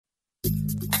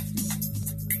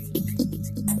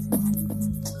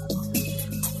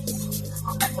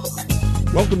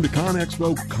Welcome to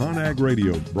ConExpo ConAg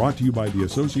Radio, brought to you by the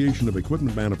Association of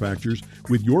Equipment Manufacturers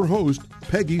with your host,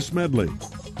 Peggy Smedley.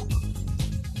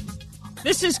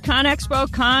 This is ConExpo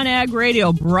ConAg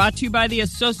Radio, brought to you by the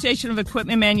Association of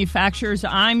Equipment Manufacturers.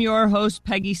 I'm your host,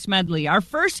 Peggy Smedley. Our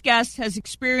first guest has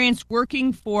experience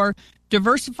working for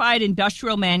diversified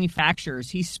industrial manufacturers.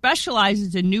 He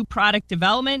specializes in new product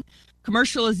development,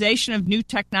 commercialization of new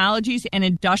technologies, and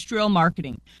industrial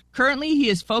marketing. Currently, he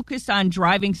is focused on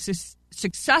driving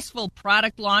successful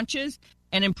product launches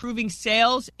and improving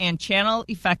sales and channel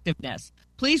effectiveness.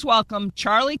 Please welcome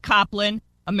Charlie Coplin,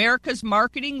 America's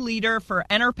marketing leader for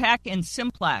Enerpac and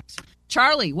Simplex.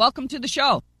 Charlie, welcome to the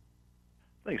show.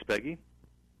 Thanks, Peggy.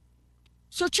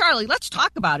 So, Charlie, let's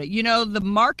talk about it. You know, the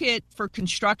market for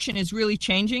construction is really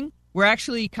changing. We're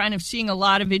actually kind of seeing a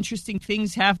lot of interesting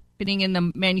things happening in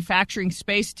the manufacturing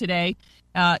space today,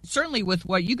 certainly with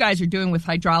what you guys are doing with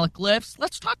hydraulic lifts.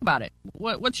 Let's talk about it.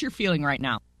 What's your feeling right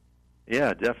now?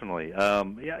 Yeah, definitely.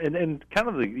 And kind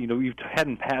of you've had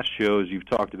in past shows, you've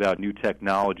talked about new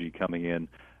technology coming in,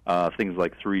 things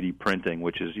like 3D printing,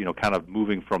 which is, kind of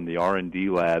moving from the R&D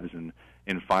labs and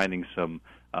finding some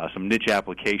niche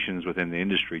applications within the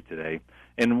industry today.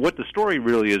 And what the story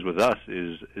really is with us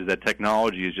is that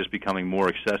technology is just becoming more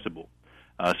accessible.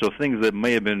 So things that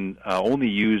may have been only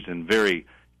used in very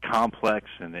complex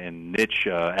and niche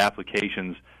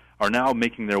applications are now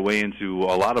making their way into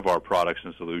a lot of our products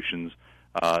and solutions,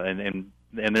 and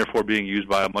therefore being used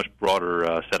by a much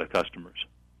broader set of customers.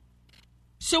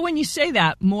 So when you say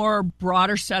that, more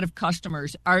broader set of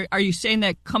customers, are you saying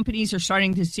that companies are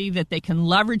starting to see that they can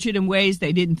leverage it in ways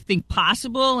they didn't think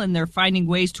possible, and they're finding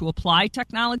ways to apply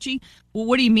technology? Well,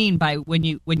 what do you mean by when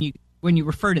you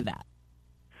refer to that?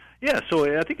 Yeah, so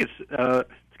I think it's to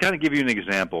kind of give you an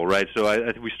example, right?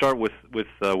 So we start with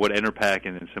what Enerpac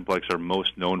and Simplex are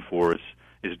most known for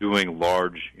is doing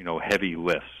large, heavy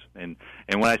lifts. And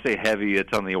when I say heavy,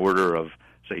 it's on the order of,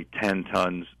 say, 10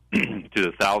 tons to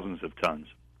the thousands of tons.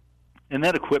 And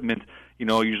that equipment,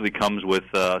 usually comes with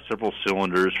several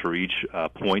cylinders for each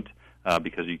point,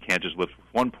 because you can't just lift with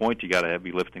one point. You got to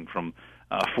be lifting from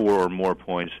 4 or more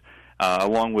points,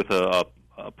 along with a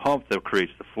pump that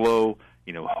creates the flow,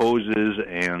 hoses,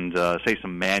 and say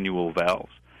some manual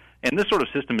valves. And this sort of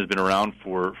system has been around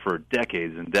for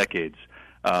decades and decades,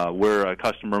 where a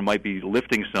customer might be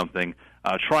lifting something,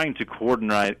 trying to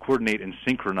coordinate and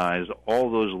synchronize all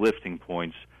those lifting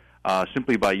points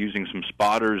simply by using some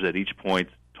spotters at each point,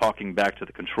 talking back to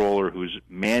the controller who's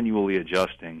manually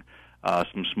adjusting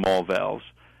some small valves.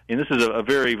 And this is a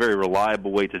very, very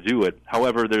reliable way to do it.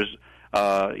 However, there's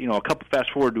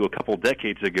fast forward to a couple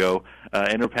decades ago,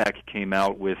 Enerpac came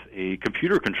out with a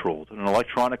computer-controlled, an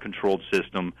electronic-controlled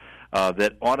system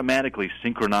that automatically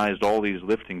synchronized all these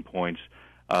lifting points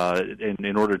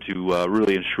in order to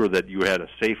really ensure that you had a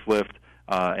safe lift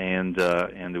and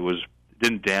it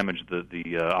didn't damage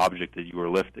the object that you were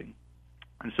lifting.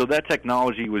 And so that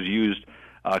technology was used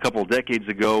a couple of decades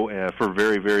ago for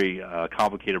very, very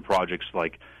complicated projects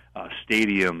like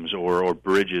stadiums or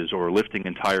bridges or lifting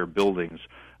entire buildings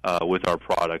with our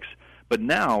products. But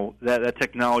now that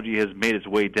technology has made its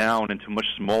way down into much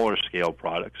smaller scale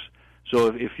products. So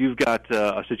if you've got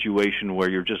a situation where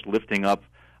you're just lifting up,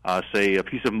 say, a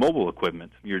piece of mobile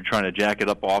equipment, you're trying to jack it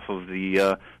up off of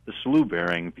the slew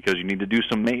bearing because you need to do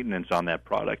some maintenance on that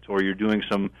product, or you're doing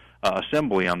some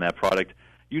assembly on that product,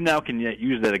 you now can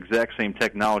use that exact same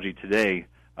technology today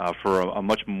for a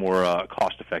much more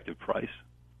cost-effective price.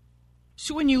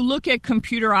 So when you look at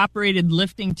computer-operated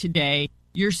lifting today,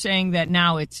 you're saying that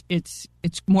now it's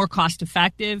more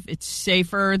cost-effective, it's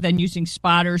safer than using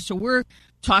spotters. So we're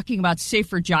talking about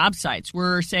safer job sites.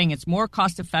 We're saying it's more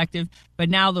cost-effective, but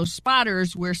now those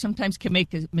spotters, where sometimes can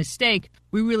make a mistake,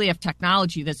 we really have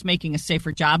technology that's making a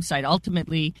safer job site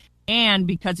ultimately. And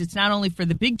because it's not only for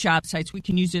the big job sites, we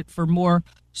can use it for more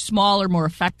smaller, more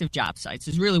effective job sites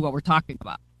is really what we're talking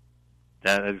about.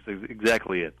 That is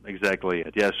exactly it.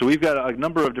 Yeah, so we've got a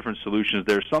number of different solutions.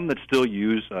 There's some that still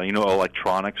use,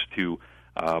 electronics to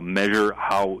measure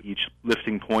how each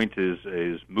lifting point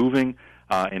is moving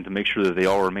and to make sure that they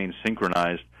all remain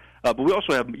synchronized. But we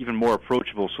also have even more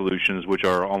approachable solutions, which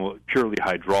are almost purely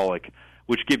hydraulic,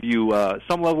 which give you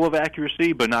some level of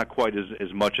accuracy, but not quite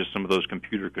as much as some of those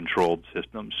computer-controlled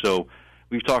systems. So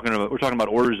we're talking about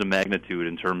orders of magnitude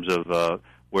in terms of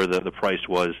where the price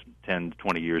was 10 to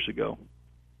 20 years ago.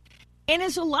 And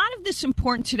is a lot of this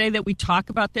important today that we talk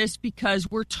about this,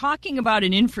 because we're talking about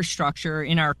an infrastructure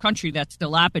in our country that's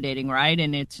dilapidating, right?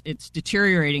 And it's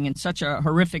deteriorating in such a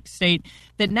horrific state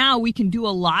that now we can do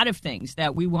a lot of things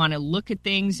that we want to look at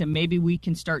things, and maybe we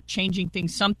can start changing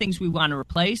things. Some things we want to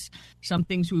replace, some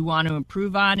things we want to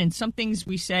improve on, and some things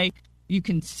we say you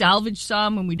can salvage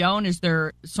some and we don't. Is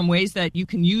there some ways that you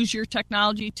can use your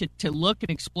technology to look and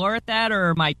explore at that,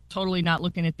 or am I totally not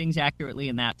looking at things accurately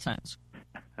in that sense?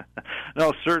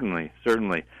 No, certainly.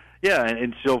 Yeah,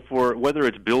 and so for whether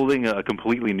it's building a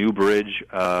completely new bridge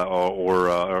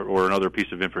or another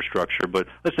piece of infrastructure, but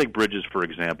let's take bridges for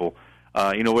example.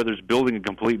 Whether it's building a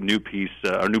complete new piece,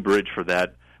 a new bridge for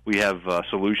that, we have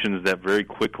solutions that very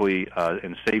quickly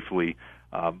and safely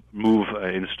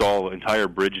install entire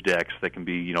bridge decks that can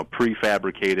be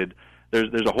prefabricated.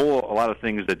 There's a lot of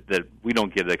things that we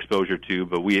don't get exposure to,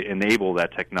 but we enable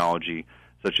that technology,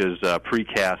 such as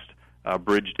precast.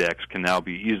 Bridge decks can now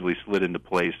be easily slid into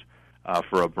place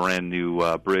for a brand new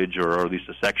bridge or at least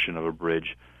a section of a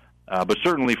bridge. But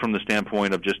certainly from the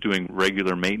standpoint of just doing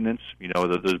regular maintenance,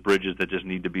 those bridges that just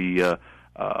need to be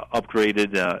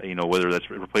upgraded, whether that's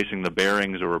replacing the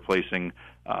bearings or replacing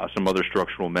some other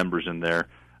structural members in there,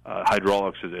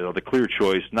 hydraulics is the clear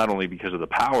choice, not only because of the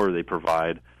power they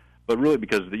provide, but really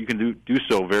because you can do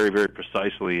so very, very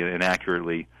precisely and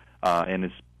accurately, and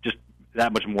it's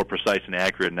that much more precise and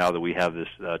accurate now that we have this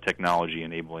technology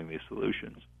enabling these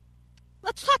solutions.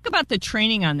 Let's talk about the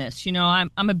training on this. I'm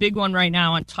a big one right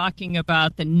now on talking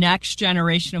about the next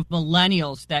generation of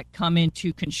millennials that come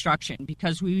into construction,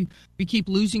 because we keep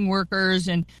losing workers,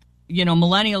 and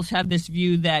millennials have this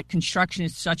view that construction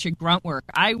is such a grunt work.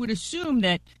 I would assume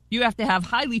that you have to have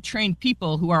highly trained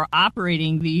people who are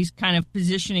operating these kind of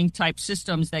positioning type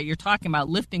systems that you're talking about,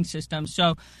 lifting systems.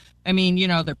 So they're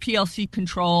PLC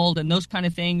controlled and those kind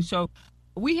of things. So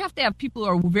we have to have people who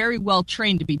are very well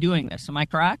trained to be doing this. Am I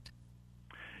correct?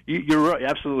 You're right,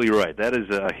 absolutely right. That is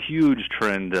a huge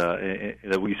trend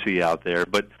that we see out there.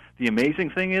 But the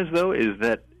amazing thing is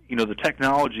that the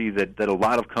technology that a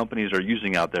lot of companies are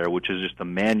using out there, which is just the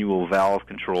manual valve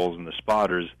controls and the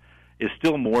spotters, is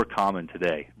still more common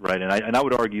today, right? And I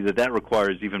would argue that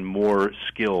requires even more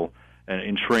skill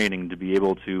in training to be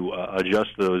able to adjust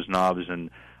those knobs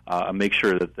and make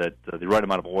sure that the right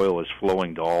amount of oil is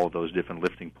flowing to all of those different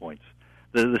lifting points.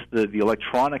 The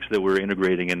electronics that we're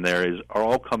integrating in there are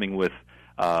all coming with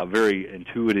very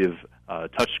intuitive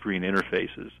touchscreen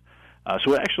interfaces.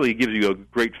 So it actually gives you a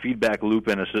great feedback loop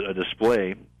and a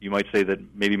display. You might say that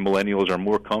maybe millennials are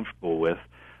more comfortable with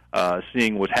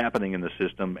seeing what's happening in the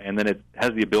system, and then it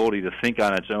has the ability to think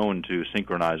on its own to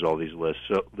synchronize all these lifts.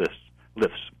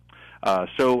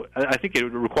 So I think it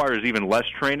requires even less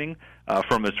training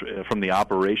from the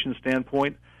operations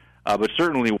standpoint. But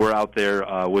certainly we're out there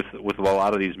with a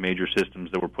lot of these major systems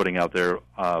that we're putting out there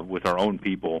with our own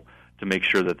people to make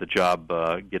sure that the job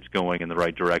gets going in the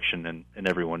right direction and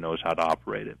everyone knows how to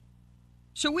operate it.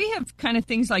 So we have kind of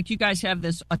things like you guys have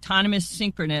this autonomous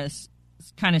synchronous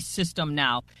kind of system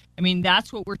now. I mean,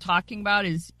 that's what we're talking about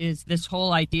is this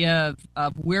whole idea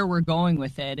of where we're going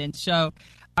with it. And so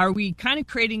are we kind of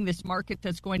creating this market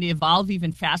that's going to evolve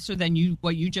even faster than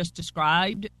what you just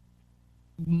described?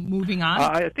 Moving on,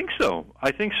 I think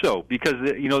so because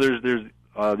there's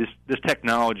this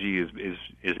technology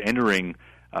is entering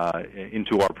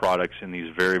into our products in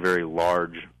these very, very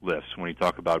large lifts. When you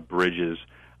talk about bridges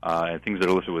and things that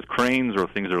are lifted with cranes or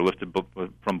things that are lifted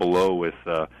from below with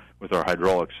our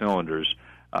hydraulic cylinders,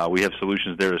 we have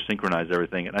solutions there to synchronize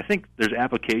everything. And I think there's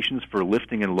applications for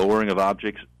lifting and lowering of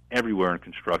objects everywhere in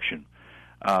construction.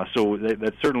 So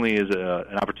that certainly is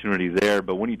an opportunity there.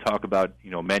 But when you talk about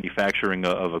manufacturing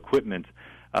of equipment,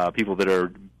 people that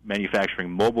are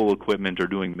manufacturing mobile equipment or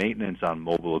doing maintenance on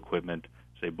mobile equipment,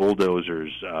 say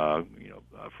bulldozers,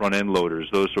 front end loaders,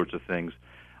 those sorts of things,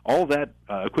 all that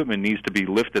equipment needs to be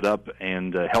lifted up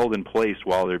and held in place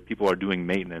while people are doing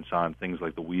maintenance on things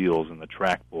like the wheels and the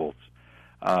track bolts.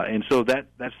 And so that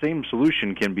same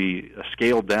solution can be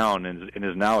scaled down and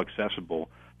is now accessible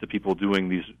to people doing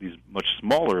these much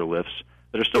smaller lifts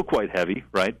that are still quite heavy,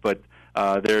 right? But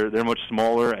they're much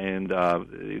smaller, and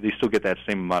they still get that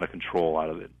same amount of control out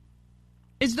of it.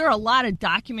 Is there a lot of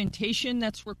documentation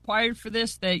that's required for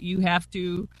this that you have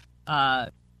to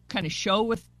kind of show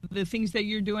with the things that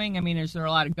you're doing? I mean, is there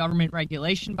a lot of government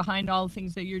regulation behind all the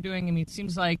things that you're doing? I mean, it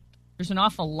seems like there's an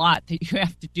awful lot that you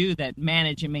have to do that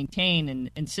manage and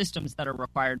maintain and systems that are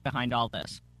required behind all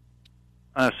this.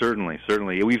 Certainly.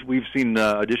 We've seen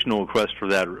additional requests for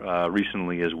that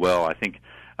recently as well. I think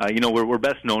we're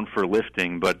best known for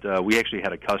lifting, but we actually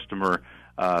had a customer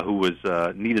who was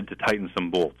needed to tighten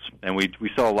some bolts. And we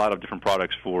sell a lot of different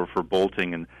products for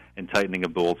bolting and tightening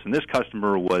of bolts. And this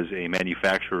customer was a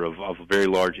manufacturer of very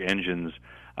large engines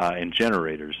and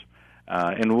generators.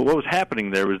 And what was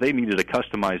happening there was they needed a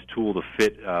customized tool to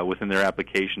fit within their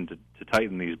application to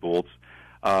tighten these bolts.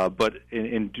 But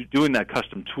in doing that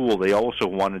custom tool, they also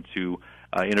wanted to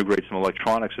integrate some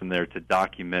electronics in there to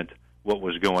document what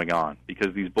was going on,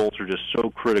 because these bolts are just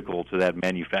so critical to that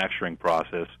manufacturing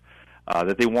process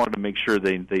that they wanted to make sure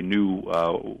they knew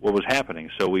what was happening.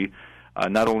 So we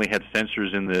not only had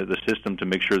sensors in the system to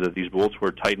make sure that these bolts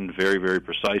were tightened very, very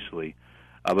precisely,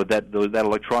 but that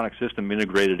electronic system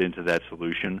integrated into that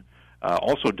solution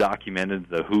also documented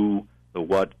the who, the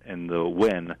what, and the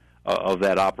when of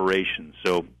that operation.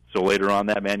 So later on,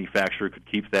 that manufacturer could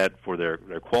keep that for their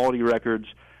quality records.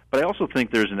 But I also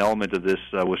think there's an element of this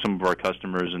with some of our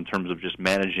customers in terms of just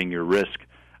managing your risk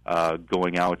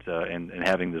going out and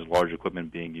having this large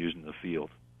equipment being used in the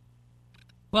field.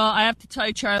 Well, I have to tell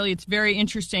you, Charlie, it's very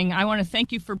interesting. I want to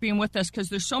thank you for being with us because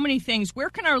there's so many things. Where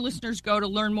can our listeners go to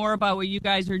learn more about what you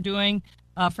guys are doing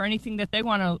for anything that they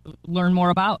want to learn more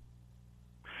about?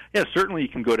 Yeah, certainly you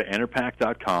can go to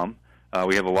Enerpac.com.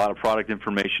 We have a lot of product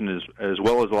information as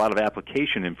well as a lot of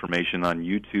application information on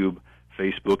YouTube,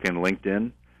 Facebook, and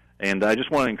LinkedIn. And I just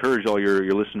want to encourage all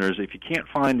your listeners, if you can't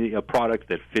find a product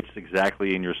that fits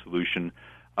exactly in your solution,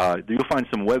 you'll find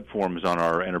some web forms on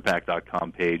our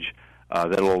Enerpac.com page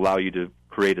that will allow you to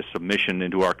create a submission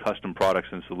into our custom products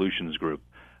and solutions group.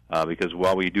 Because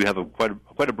while we do have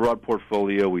quite a broad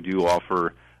portfolio, we do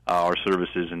offer our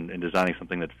services in designing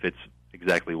something that fits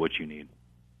exactly what you need.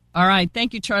 All right.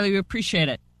 Thank you, Charlie. We appreciate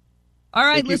it. All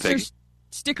right, listeners,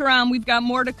 stick around. We've got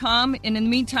more to come. And in the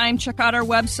meantime, check out our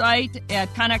website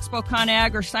at ConExpo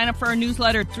ConAg or sign up for our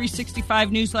newsletter at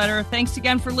 365 Newsletter. Thanks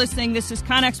again for listening. This is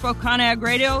ConExpo ConAg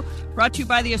Radio, brought to you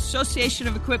by the Association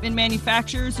of Equipment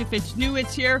Manufacturers. If it's new,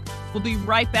 it's here. We'll be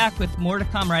right back with more to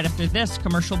come right after this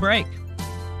commercial break.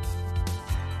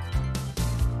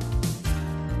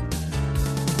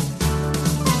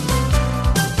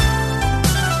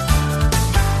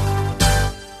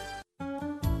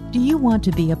 Do you want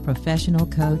to be a professional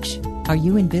coach? Are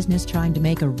you in business trying to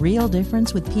make a real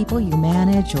difference with people you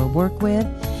manage or work with?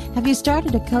 Have you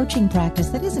started a coaching practice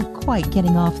that isn't quite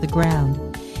getting off the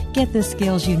ground? Get the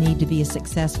skills you need to be a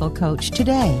successful coach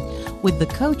today with the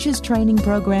Coaches Training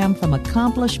Program from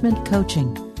Accomplishment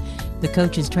Coaching. The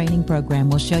Coaches Training Program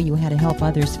will show you how to help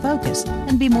others focus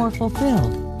and be more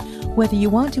fulfilled. Whether you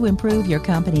want to improve your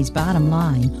company's bottom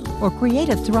line or create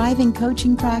a thriving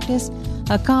coaching practice,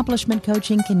 Accomplishment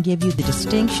Coaching can give you the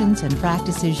distinctions and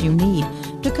practices you need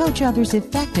to coach others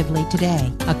effectively today.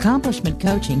 Accomplishment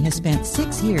Coaching has spent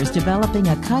 6 years developing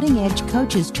a cutting-edge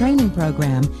coaches training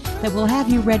program that will have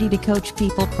you ready to coach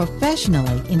people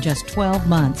professionally in just 12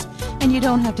 months, and you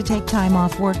don't have to take time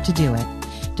off work to do it.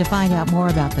 To find out more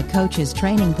about the Coaches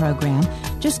Training Program,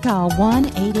 just call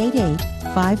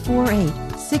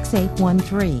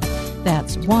 1-888-548-6813.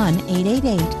 That's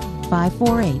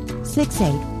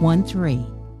 1-888-548-6813.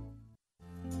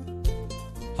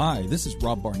 Hi, this is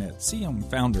Rob Barnett, CEO and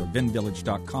founder of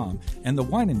VinVillage.com and the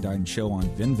Wine and Dine Show on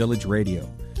VinVillage Radio.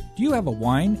 Do you have a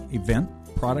wine, event,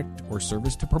 product, or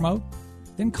service to promote?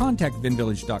 Then contact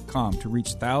VinVillage.com to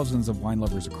reach thousands of wine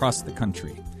lovers across the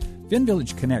country.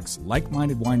 VinVillage connects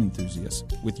like-minded wine enthusiasts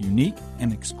with unique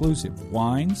and exclusive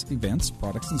wines, events,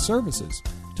 products, and services.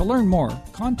 To learn more,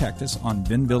 contact us on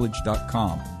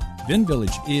VinVillage.com.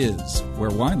 VinVillage is where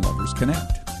wine lovers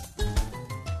connect.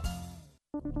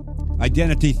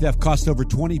 Identity theft costs over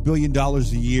 $20 billion a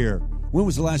year. When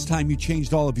was the last time you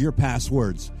changed all of your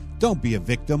passwords? Don't be a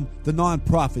victim. The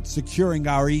nonprofit Securing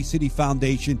Our eCity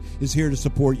Foundation is here to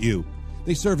support you.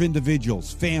 They serve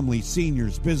individuals, families,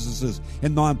 seniors, businesses,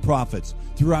 and nonprofits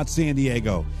throughout San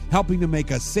Diego, helping to make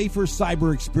a safer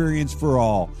cyber experience for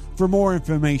all. For more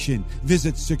information,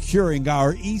 visit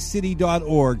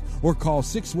securingourecity.org or call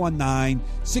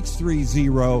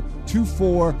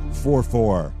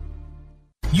 619-630-2444.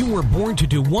 You were born to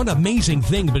do one amazing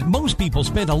thing, but most people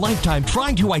spend a lifetime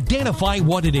trying to identify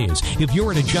what it is. If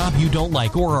you're at a job you don't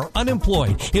like or are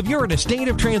unemployed, if you're in a state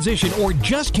of transition or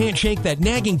just can't shake that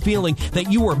nagging feeling that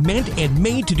you were meant and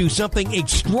made to do something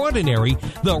extraordinary,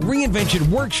 the Reinvention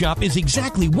Workshop is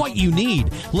exactly what you need.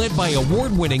 Led by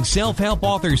award-winning self-help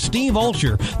author Steve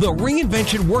Olsher, the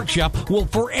Reinvention Workshop will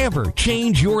forever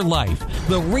change your life.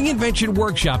 The Reinvention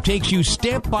Workshop takes you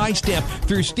step by step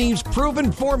through Steve's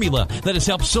proven formula that has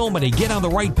helped helped so many get on the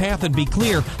right path and be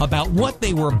clear about what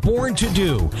they were born to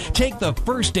do. Take the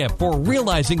first step for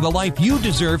realizing the life you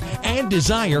deserve and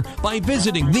desire by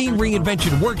visiting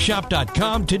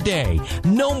thereinventionworkshop.com today.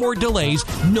 No more delays,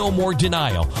 no more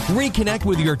denial. Reconnect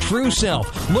with your true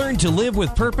self. Learn to live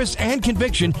with purpose and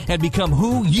conviction and become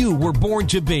who you were born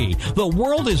to be. The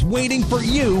world is waiting for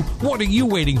you. What are you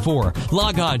waiting for?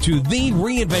 Log on to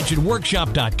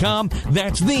thereinventionworkshop.com.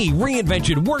 That's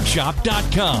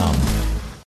thereinventionworkshop.com.